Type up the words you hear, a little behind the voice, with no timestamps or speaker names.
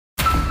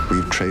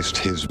We've traced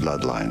his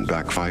bloodline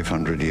back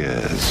 500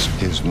 years.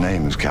 His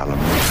name is Callum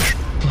Lynch.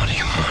 What do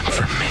you want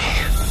from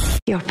me?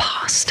 Your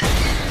past.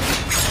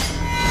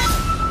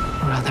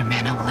 Where other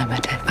men are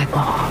limited by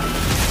law.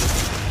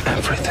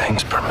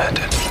 Everything's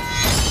permitted.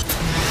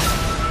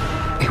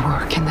 We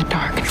work in the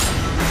dark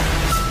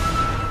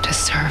to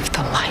serve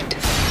the light.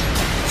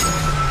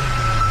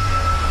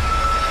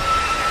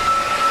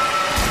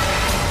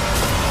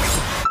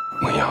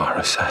 We are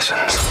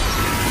assassins.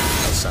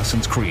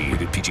 Assassin's Creed,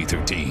 rated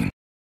PG-13.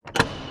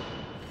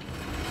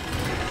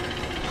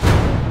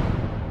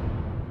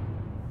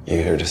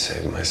 You're here to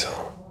save my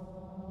soul.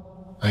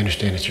 I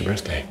understand it's your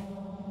birthday.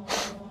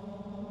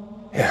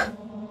 Yeah.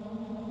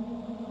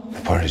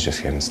 The party's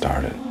just getting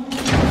started.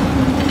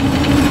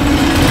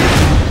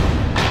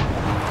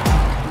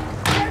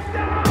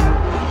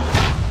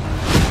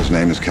 His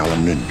name is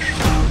Callum Lynch.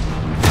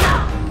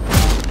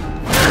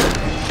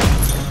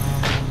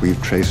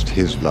 We've traced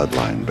his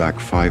bloodline back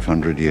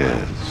 500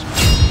 years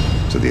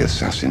to the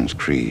Assassin's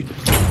Creed.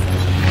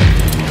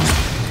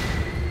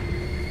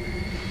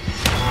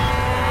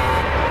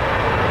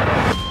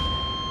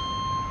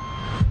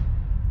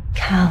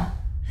 Cal,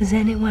 as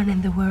anyone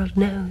in the world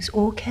knows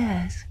or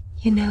cares,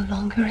 you no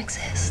longer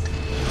exist.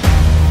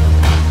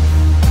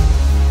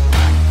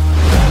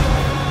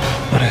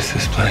 What is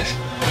this place?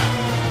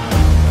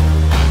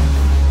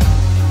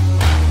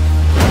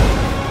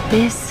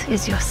 This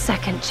is your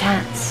second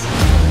chance.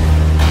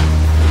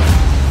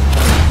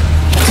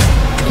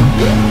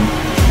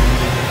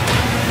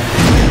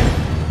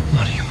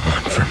 What do you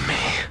want from me?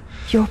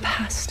 Your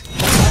past.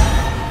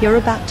 You're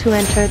about to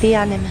enter the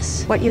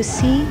Animus. What you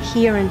see,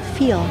 hear, and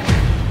feel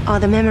are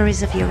the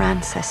memories of your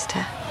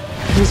ancestor,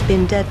 who's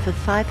been dead for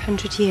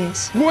 500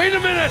 years. Wait a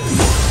minute!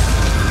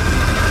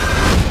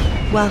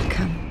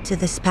 Welcome to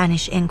the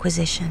Spanish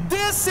Inquisition.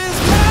 This is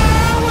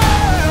my world.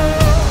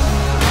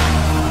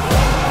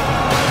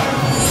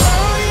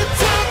 Oh, you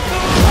took the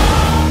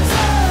wrong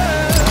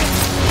turn.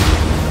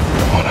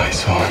 What I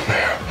saw in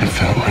there, it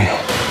felt real.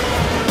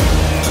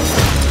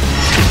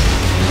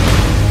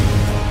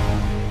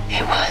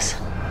 It was.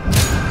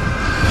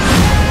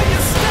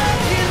 You're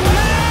stuck in my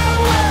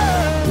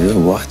world.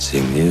 We're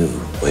watching you,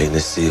 waiting to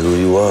see who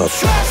you are.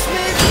 Trust me,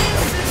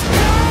 this is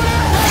gonna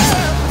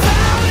hurt.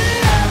 Hurry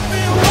up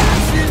and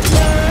watch it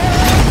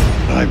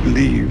burn. I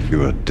believe you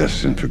are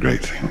destined for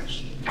great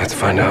things. Let's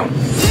find out.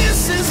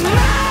 This is my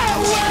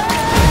world.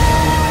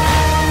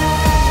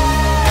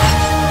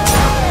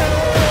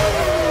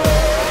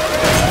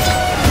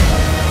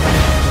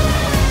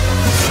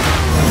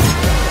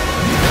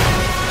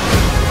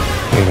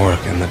 We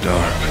work in the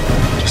dark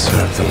to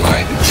serve the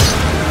light.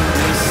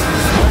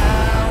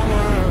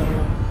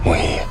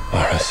 We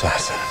are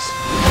assassins.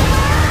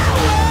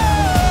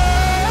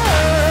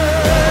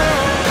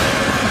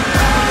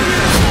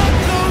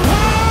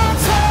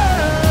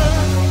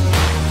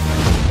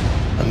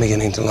 I'm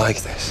beginning to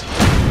like this.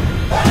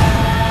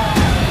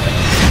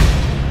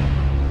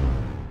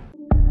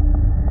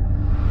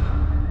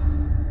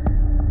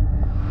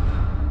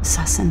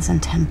 Assassins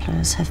and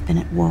Templars have been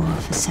at war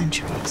for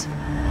centuries.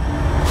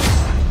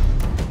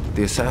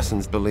 The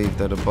assassins believe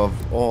that above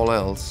all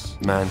else,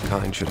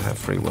 mankind should have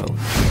free will.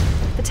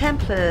 The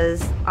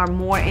Templars are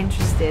more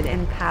interested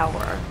in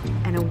power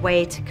and a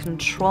way to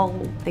control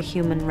the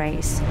human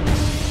race.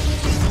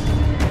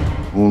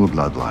 All the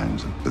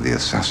bloodlines of the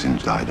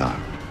assassins died out.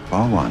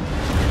 Bar one.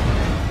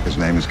 His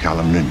name is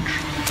Callum Lynch.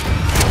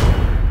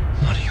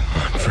 What do you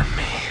want from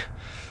me?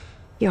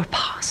 Your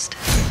past.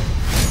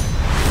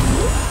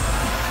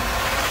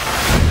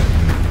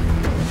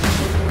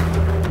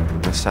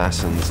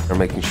 Assassins are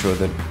making sure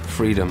that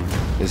freedom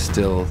is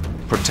still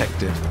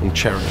protected and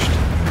cherished.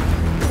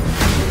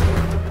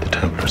 The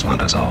Templars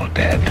want us all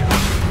dead.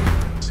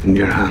 It's in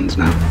your hands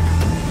now.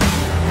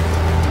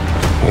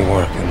 We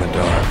work in the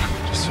dark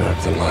to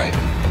serve the light.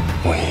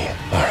 We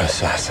are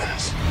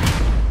assassins.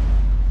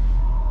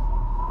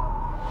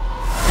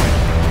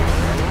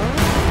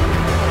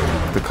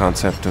 The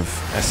concept of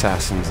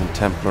assassins and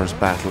Templars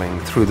battling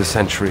through the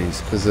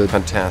centuries is a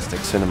fantastic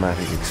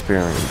cinematic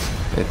experience.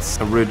 It's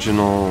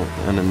original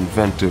and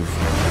inventive.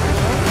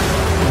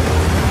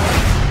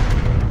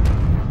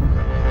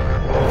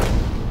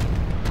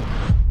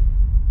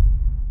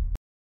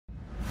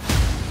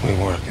 We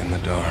work in the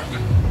dark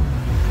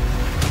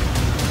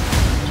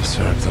to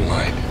serve the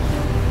light.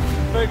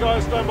 Hey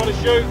guys, stand by to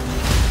shoot.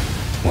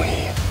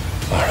 We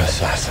are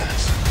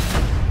assassins.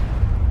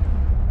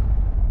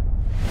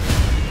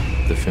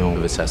 The film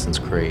of Assassin's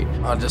Creed.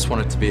 I just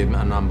want it to be an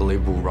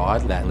unbelievable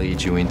ride that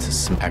leads you into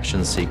some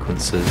action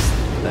sequences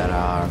that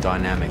are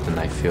dynamic and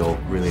they feel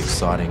really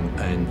exciting,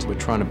 and we're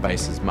trying to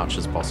base as much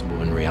as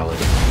possible in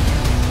reality.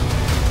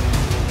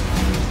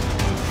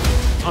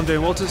 I'm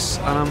Dane Walters,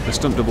 and I'm the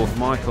stunt double for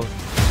Michael.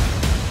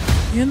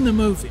 In the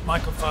movie,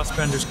 Michael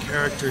Fassbender's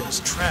character is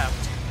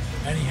trapped,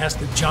 and he has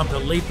to jump a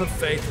leap of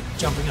faith,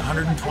 jumping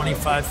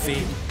 125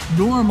 feet.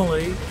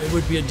 Normally, it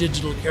would be a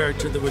digital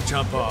character that would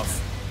jump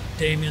off.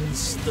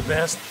 Damien's the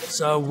best,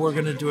 so we're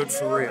gonna do it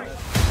for real.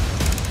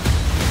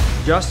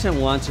 Justin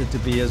wants it to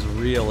be as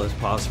real as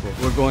possible.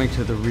 We're going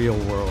to the real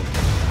world.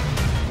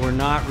 We're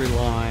not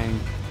relying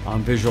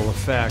on visual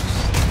effects.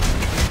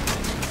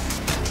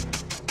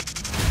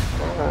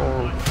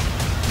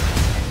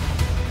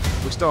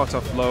 We start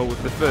off low.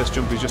 The first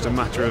jump is just a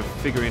matter of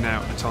figuring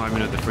out the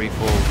timing of the free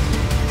fall.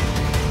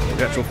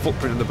 The actual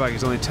footprint of the bag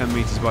is only 10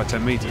 metres by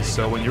 10 metres,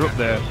 so when you're up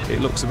there,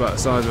 it looks about the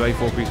size of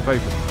A4 piece of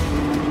paper.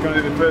 We're going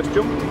to do the first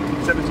jump,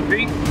 70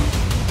 feet.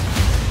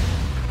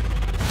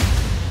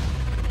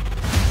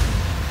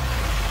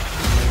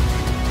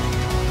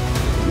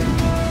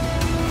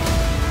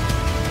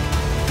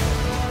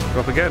 Go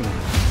up again.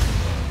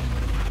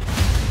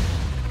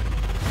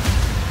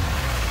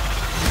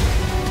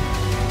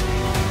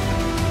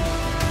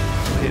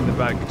 Hitting the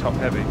bag top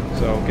heavy,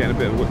 so getting a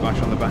bit of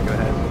whiplash on the back of the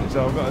head.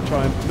 So I've got to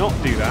try and not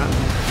do that.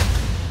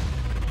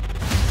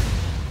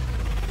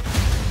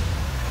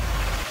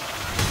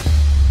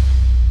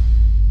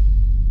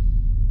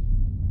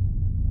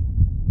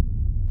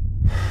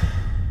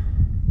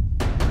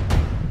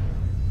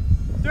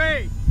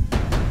 Three,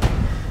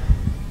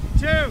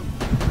 2,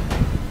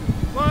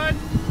 1.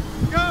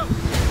 Go!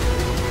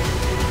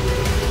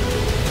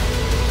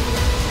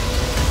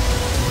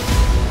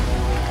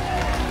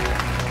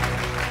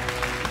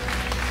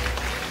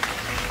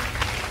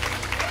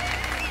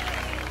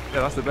 Yeah,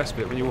 that's the best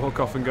bit, when you walk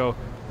off and go,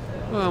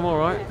 oh, I'm all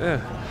right,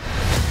 yeah.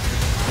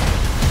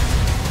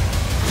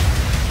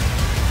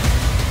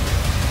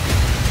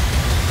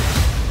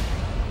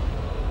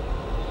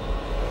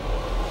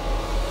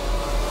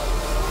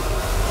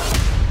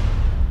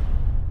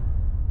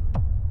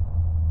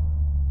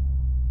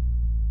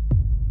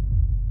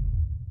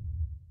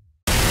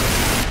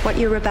 What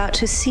you're about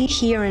to see,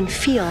 hear, and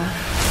feel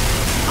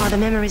are the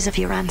memories of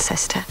your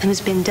ancestor who's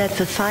been dead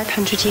for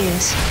 500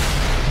 years.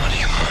 What do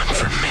you want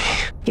from me?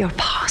 Your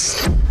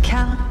past.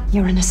 Cal,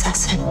 you're an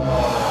assassin.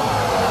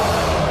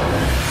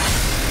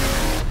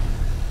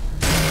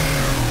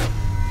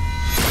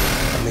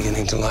 I'm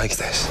beginning to like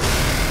this.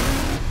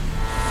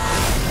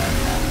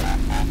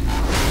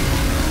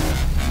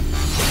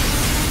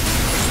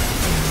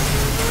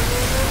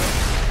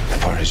 The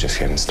party's just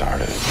getting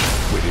started.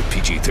 Rated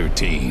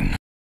PG-13.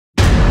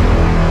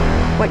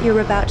 What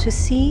you're about to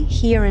see,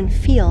 hear, and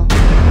feel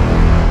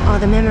are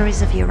the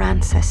memories of your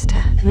ancestor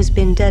who's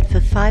been dead for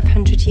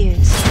 500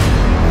 years.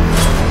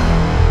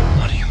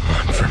 What do you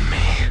want from me?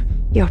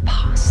 Your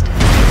past.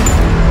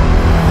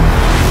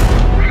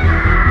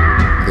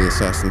 The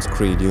Assassin's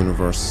Creed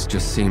universe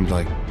just seemed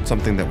like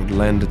something that would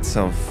lend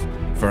itself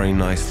very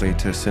nicely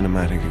to a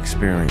cinematic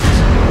experience.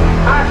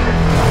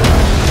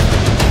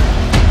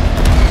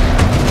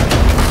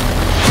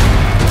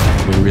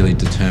 We're really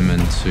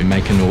determined to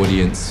make an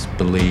audience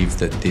believe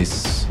that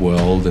this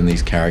world and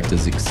these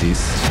characters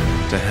exist.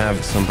 To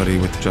have somebody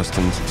with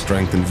Justin's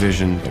strength and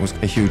vision was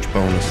a huge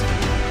bonus.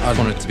 I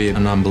want it to be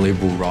an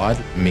unbelievable ride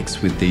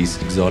mixed with these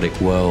exotic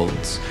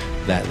worlds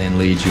that then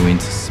lead you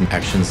into some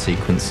action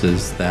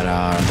sequences that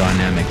are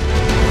dynamic.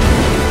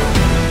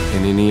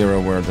 In an era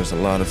where there's a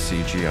lot of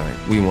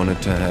CGI, we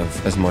wanted to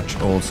have as much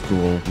old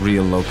school,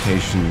 real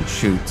location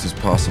shoots as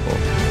possible.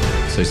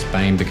 So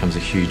Spain becomes a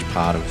huge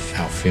part of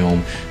our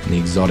film and the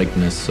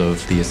exoticness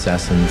of the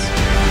assassins.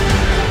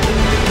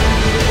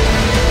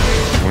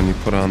 When you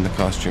put on the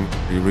costume,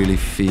 you really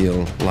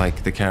feel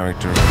like the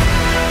character.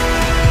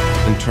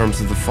 In terms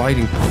of the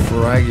fighting,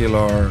 for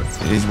Aguilar,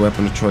 his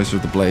weapon of choice are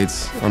the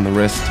blades on the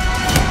wrist.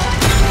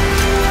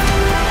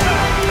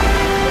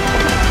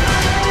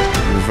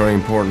 It was very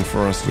important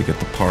for us to get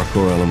the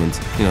parkour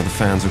elements. You know, the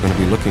fans are going to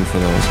be looking for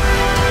those.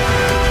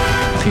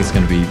 I think it's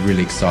going to be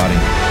really exciting.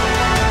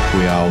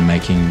 We are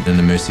making an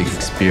immersive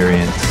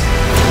experience.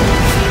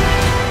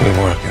 We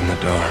work in the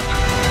dark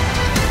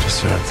to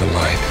serve the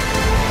light.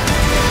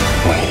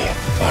 We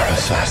are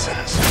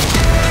assassins.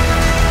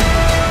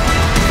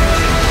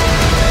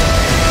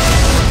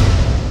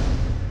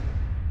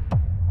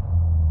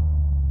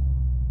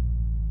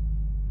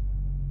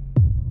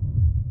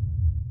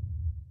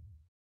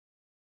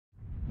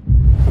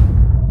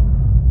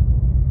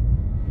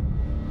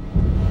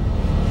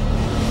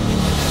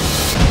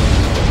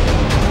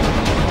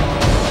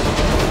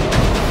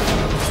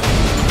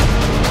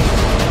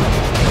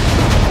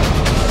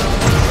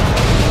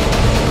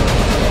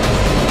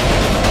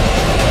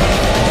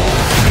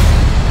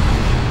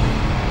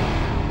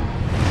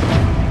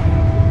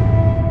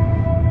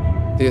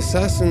 The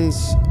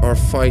assassins are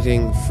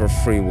fighting for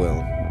free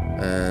will,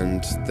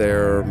 and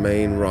their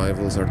main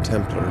rivals are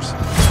Templars.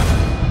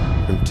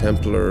 And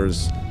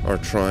Templars are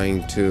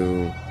trying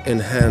to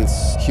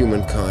enhance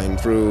humankind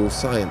through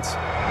science.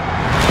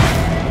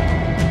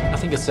 I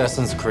think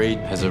Assassin's Creed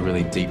has a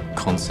really deep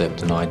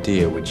concept and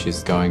idea, which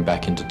is going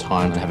back into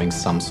time and having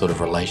some sort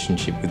of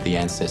relationship with the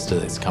ancestor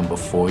that's come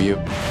before you.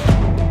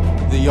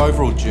 The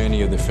overall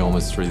journey of the film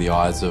is through the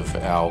eyes of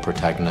our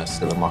protagonist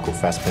that Michael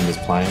Fassbender's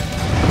playing.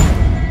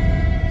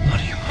 What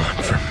do you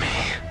want from me?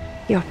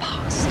 Your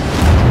past.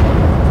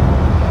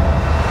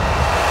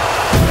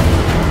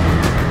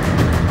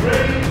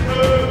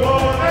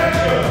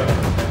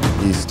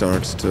 He's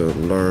starts to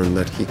learn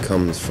that he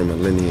comes from a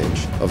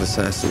lineage of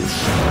assassins.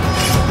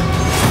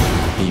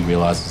 He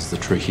realizes the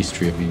true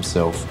history of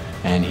himself,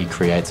 and he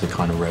creates a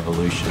kind of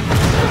revolution.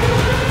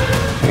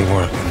 We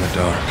work in the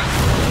dark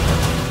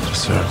to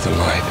serve the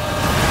light.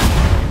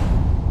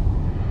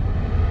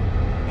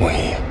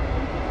 We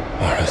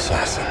are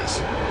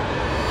assassins.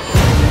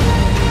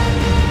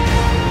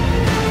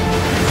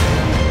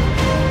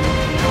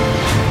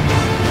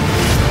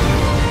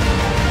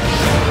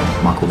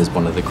 Michael is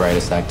one of the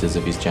greatest actors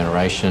of his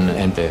generation,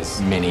 and there's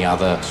many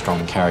other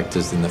strong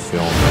characters in the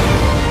film.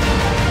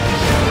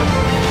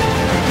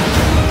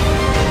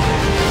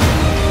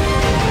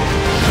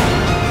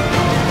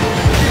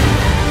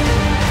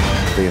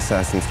 The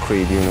Assassin's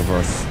Creed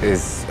universe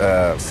is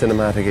a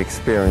cinematic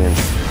experience.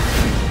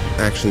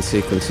 Action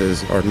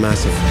sequences are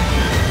massive.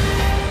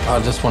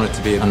 I just want it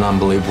to be an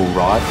unbelievable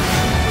ride.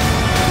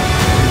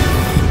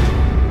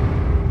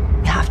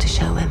 You have to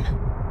show him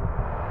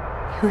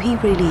who he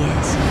really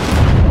is.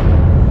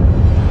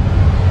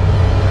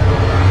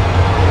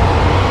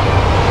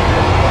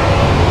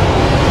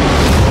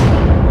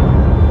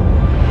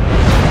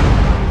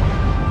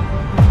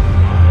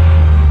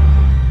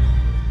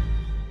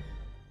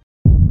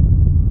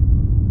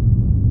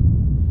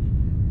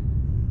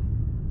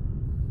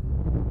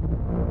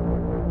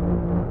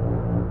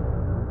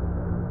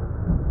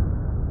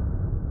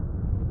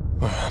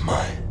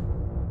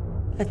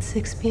 At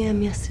 6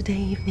 p.m. yesterday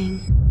evening,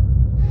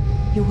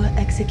 you were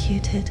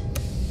executed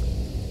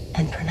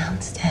and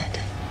pronounced dead.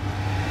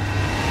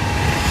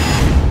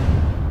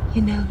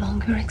 You no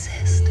longer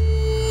exist.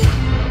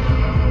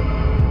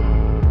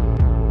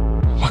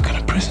 What kind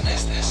of prison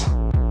is this?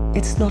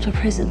 It's not a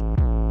prison.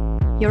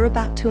 You're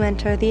about to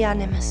enter the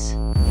Animus.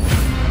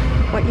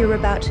 What you're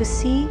about to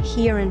see,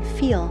 hear, and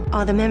feel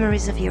are the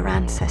memories of your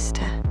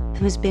ancestor,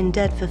 who has been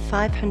dead for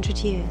 500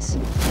 years.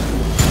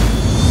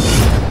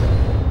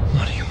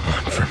 What do you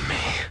want from me?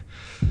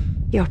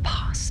 Your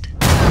past.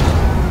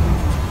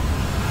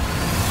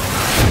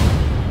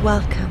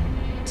 Welcome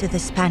to the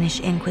Spanish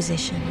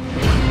Inquisition.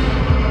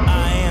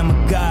 I am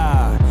a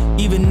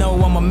god, even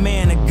though I'm a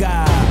man of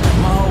God.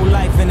 My whole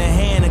life in the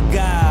hand of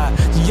God.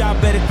 So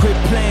y'all better quit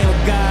playing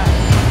with God.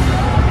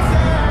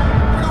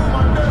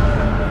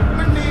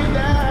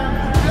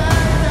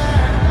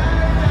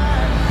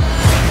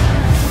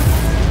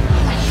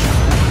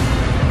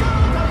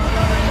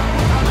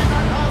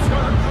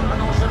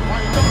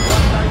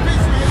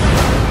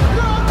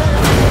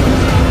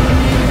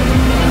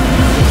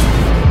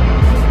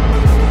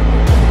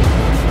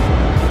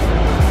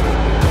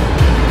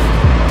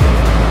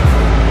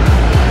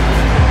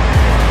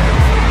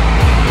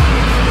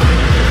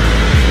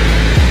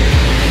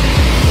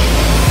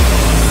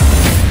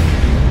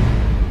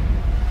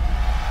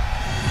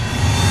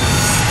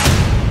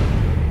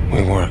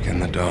 We work in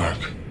the dark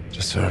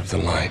to serve the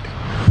light.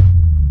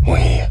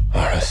 We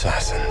are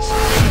assassins.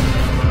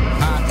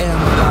 I am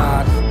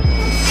God.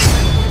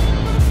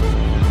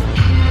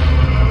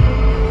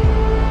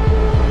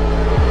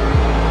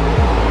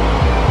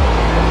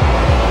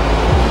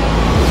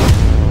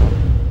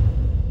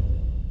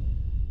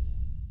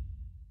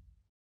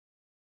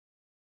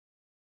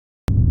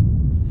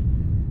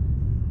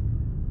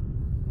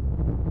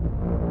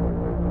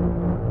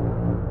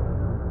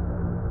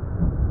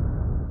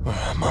 Where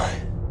am I?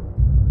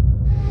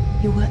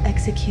 You were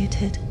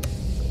executed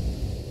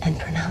and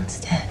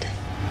pronounced dead.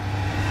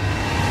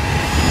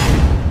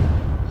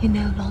 You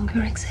no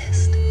longer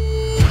exist.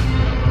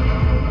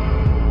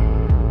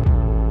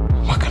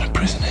 What kind of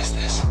prison is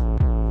this?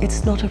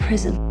 It's not a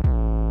prison.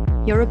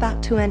 You're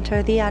about to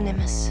enter the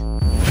Animus.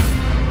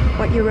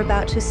 What you're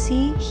about to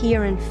see,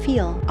 hear, and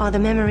feel are the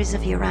memories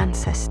of your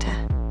ancestor,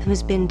 who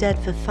has been dead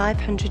for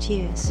 500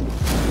 years.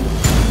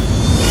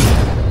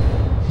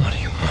 What do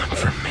you want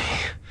from me?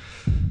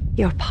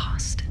 Your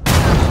past.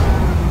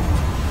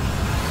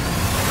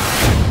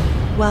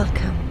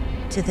 Welcome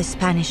to the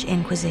Spanish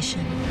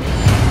Inquisition.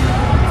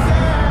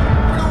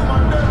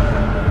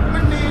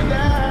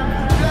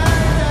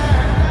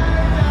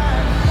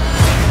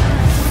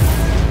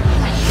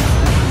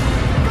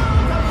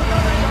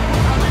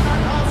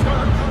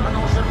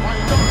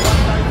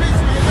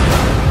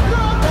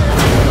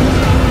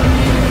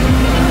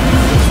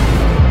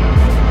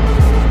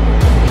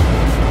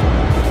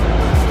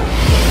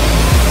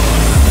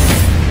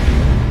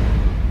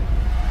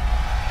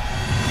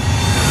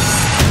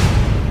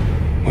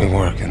 We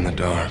work in the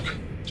dark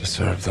to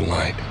serve the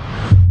light.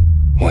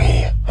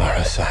 We are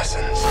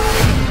assassins.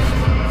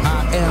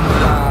 I am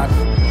God.